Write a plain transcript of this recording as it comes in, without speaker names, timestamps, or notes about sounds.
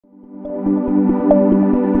Welcome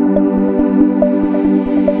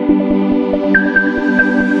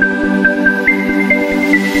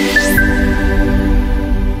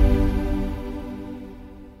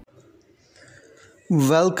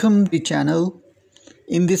to the channel.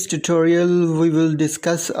 In this tutorial we will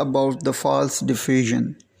discuss about the false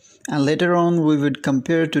diffusion, and later on we would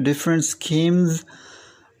compare two different schemes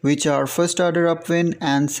which are first order upwind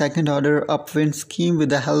and second order upwind scheme with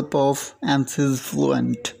the help of ANSYS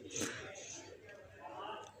Fluent.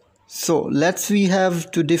 So we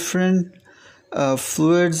have two different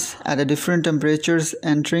fluids at a different temperatures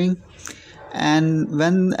entering, and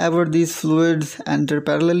whenever these fluids enter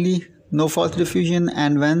parallelly, no false diffusion,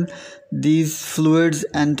 and when these fluids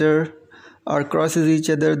enter or crosses each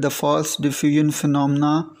other, the false diffusion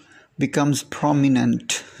phenomena becomes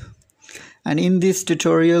prominent. And in this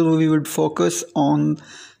tutorial we would focus on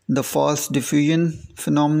the false diffusion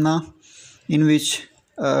phenomena in which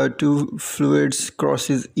two fluids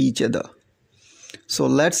crosses each other. So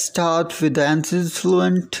let's start with the ANSYS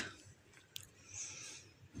Fluent.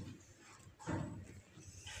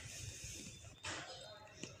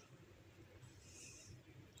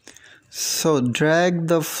 So drag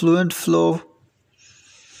the fluent flow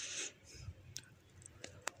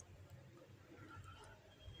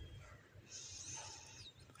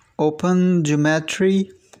open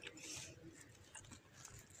geometry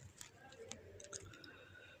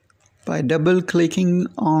by double clicking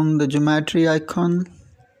on the geometry icon.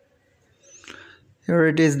 Here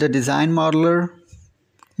it is, the design modeler.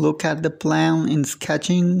 Look at the plan in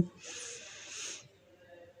sketching.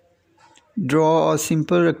 Draw a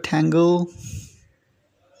simple rectangle,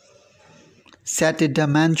 set its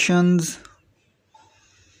dimensions,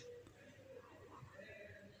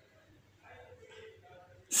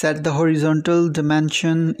 set the horizontal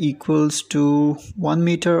dimension equals to 1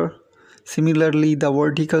 meter, similarly the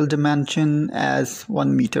vertical dimension as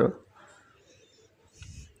 1 meter.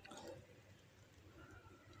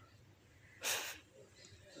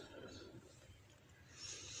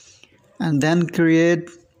 And then create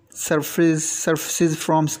surfaces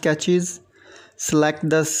from sketches. Select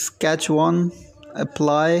the sketch one,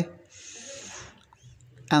 apply,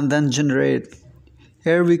 and then generate.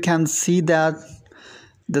 Here we can see that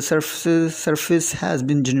the surface has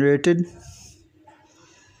been generated.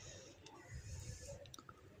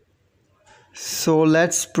 So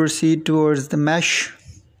let's proceed towards the mesh.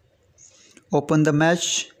 Open the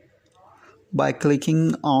mesh by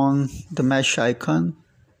clicking on the mesh icon.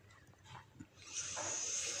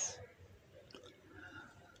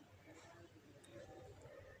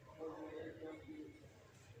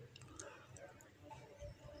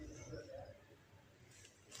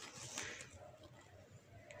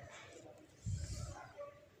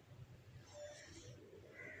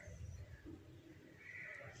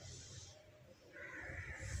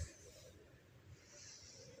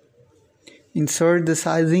 Insert the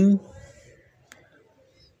sizing.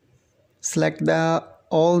 Select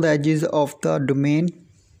all the edges of the domain.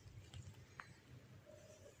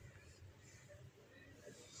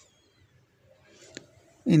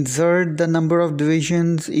 Insert the number of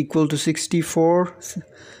divisions equal to 64.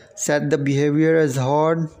 Set the behavior as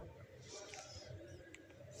hard.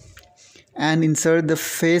 And insert the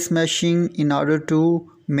face meshing in order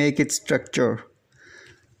to make its structure.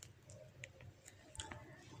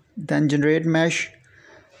 Then generate mesh,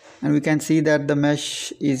 and we can see that the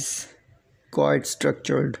mesh is quite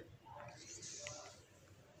structured.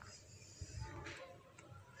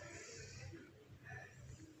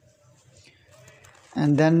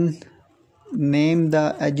 And then name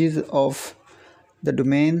the edges of the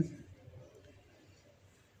domain.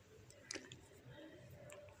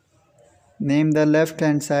 Name the left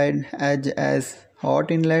hand side edge as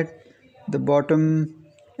hot inlet, the bottom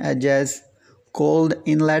edge as cold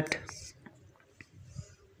inlet.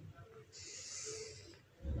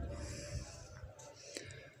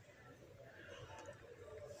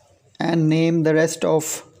 And name the rest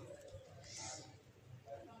of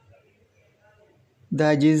the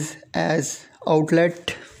edges as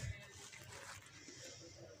outlet.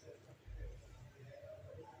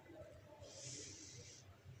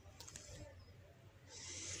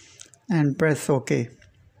 And press OK.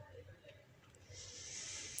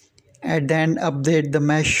 And then update the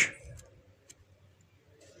mesh.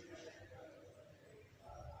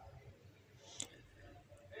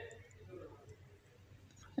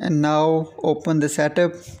 And now open the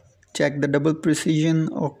setup, check the double precision,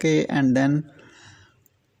 OK, and then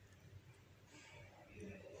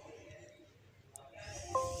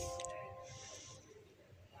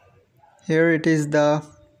here it is the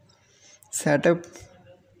setup.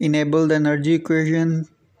 Enable the energy equation,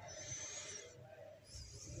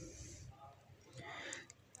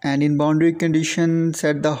 And in boundary condition,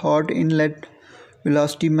 set the hot inlet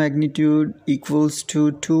velocity magnitude equals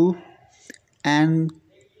to 2 and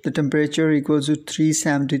the temperature equals to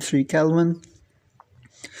 373 Kelvin.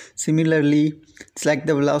 Similarly, select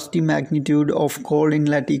the velocity magnitude of cold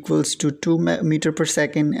inlet equals to 2 meter per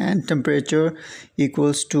second and temperature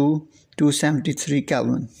equals to 273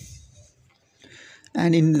 Kelvin.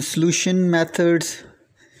 And in the solution methods,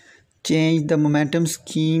 change the momentum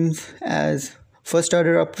schemes as first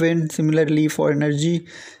order upwind, similarly for energy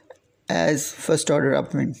as first order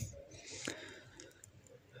upwind.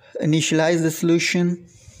 Initialize the solution.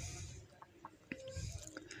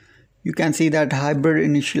 You can see that hybrid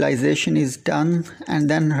initialization is done, and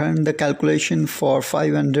then run the calculation for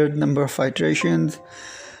 500 number of iterations.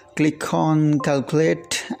 Click on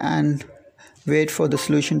calculate and wait for the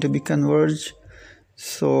solution to be converged.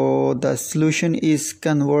 So the solution is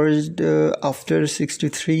converged after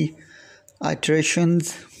 63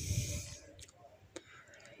 iterations.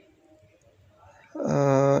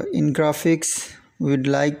 In graphics, we would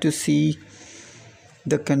like to see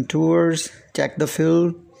the contours. Check the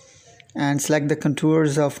fill and select the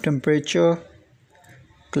contours of temperature.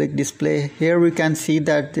 Click display. Here we can see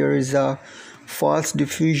that there is a false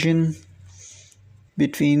diffusion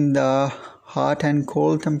between the hot and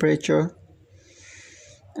cold temperature,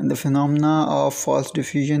 and the phenomena of false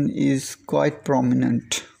diffusion is quite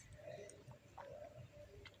prominent.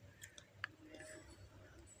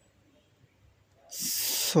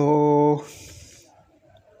 So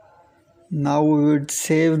now we would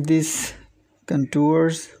save these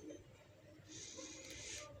contours.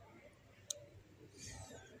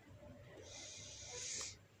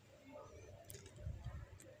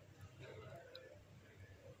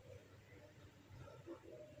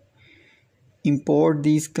 Import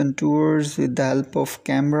these contours with the help of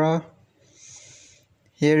camera.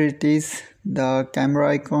 Here it is, the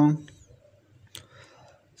camera icon.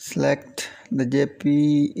 Select the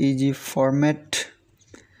JPEG format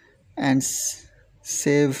and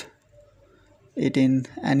save it in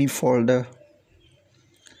any folder.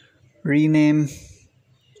 Rename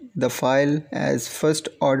the file as first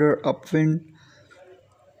order upwind.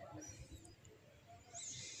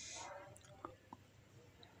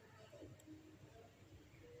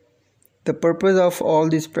 The purpose of all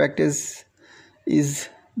this practice is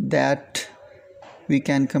that we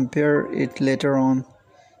can compare it later on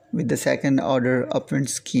with the second order upwind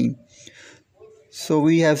scheme. So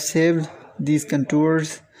we have saved these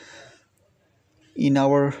contours in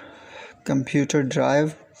our computer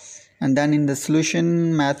drive, and then in the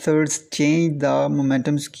solution methods change the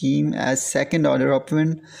momentum scheme as second order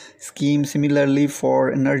upwind scheme, similarly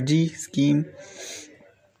for energy scheme.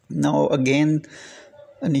 Now again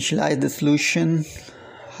initialize the solution.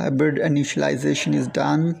 Hybrid initialization is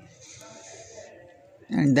done,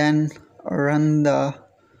 and then run the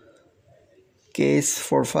case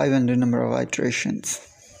for 500 number of iterations.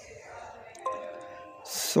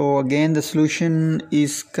 So again the solution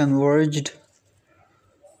is converged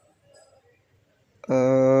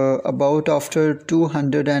about after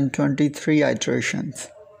 223 iterations.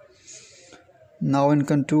 Now in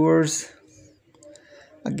contours,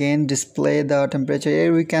 again display the temperature.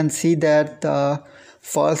 Here we can see that the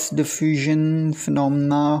false diffusion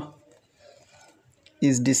phenomena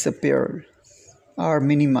is disappeared or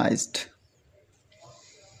minimized.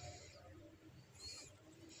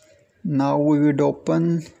 Now we would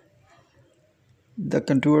open the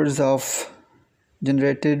contours of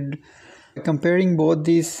generated. Comparing both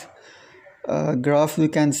these graphs, we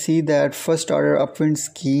can see that first order upwind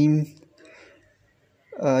scheme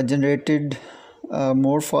generated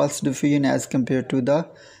more false diffusion as compared to the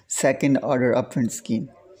second order upwind scheme.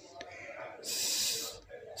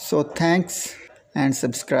 So thanks, and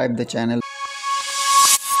subscribe the channel.